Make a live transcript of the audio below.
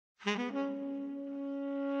It's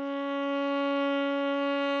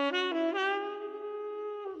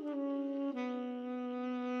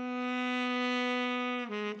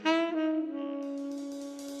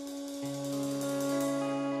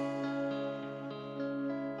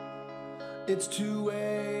 2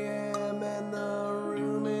 a.m. and the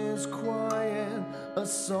room is quiet. A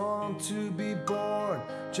song to be born,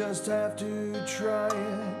 just have to try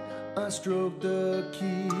it. I stroke the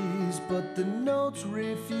keys, but the notes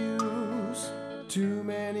refuse. Too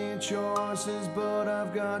many choices, but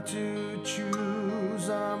I've got to choose.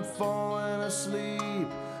 I'm falling asleep.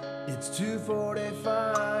 It's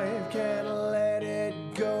 2:45, can't let it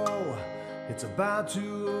go. It's about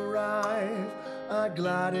to arrive. I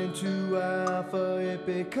glide into alpha, it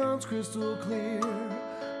becomes crystal clear.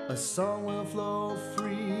 A song will flow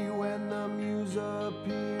free when the muse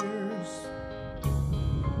appears.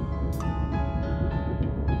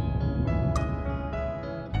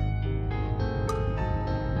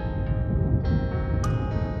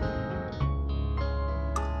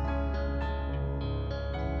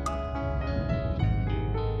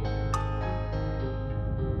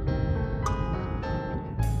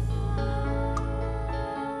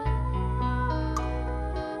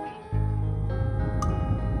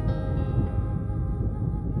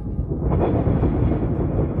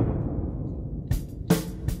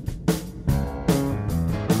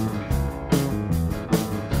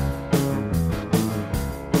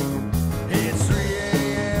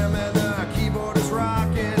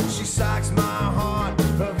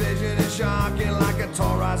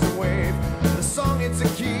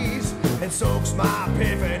 Soaks my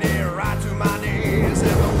epiphany right to my knees.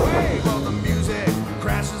 And the wave of the music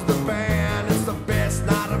crashes the band. It's the best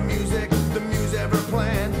night of music the muse ever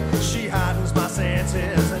planned. She hardens my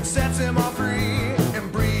senses and sets him all free,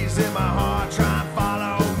 and breathes in my heart, try and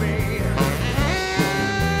follow me.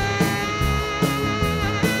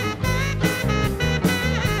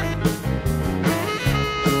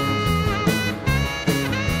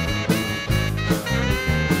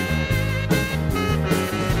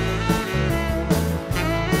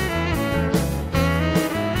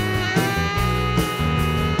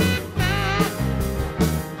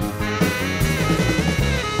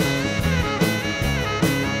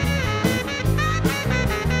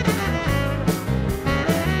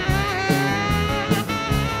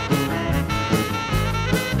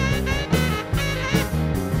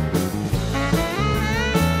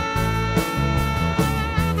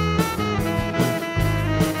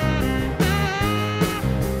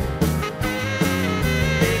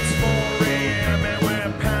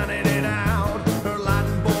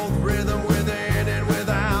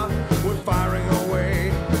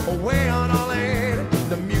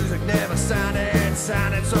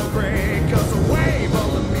 Sounded so great, 'cause the wave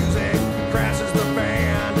of the music crashes the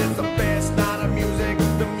band. It's the best night of music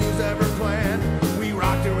the muse ever planned. We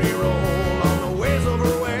rocked and we rolled on the waves over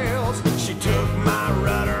Wales. She took my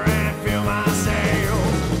rudder and filled my sails.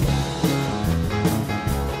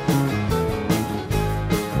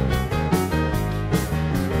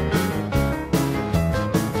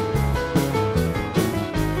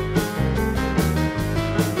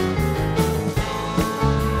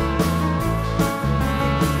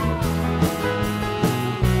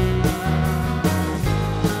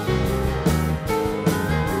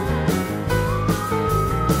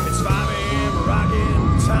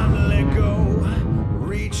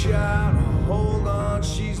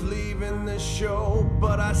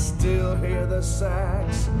 But I still hear the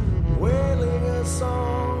sax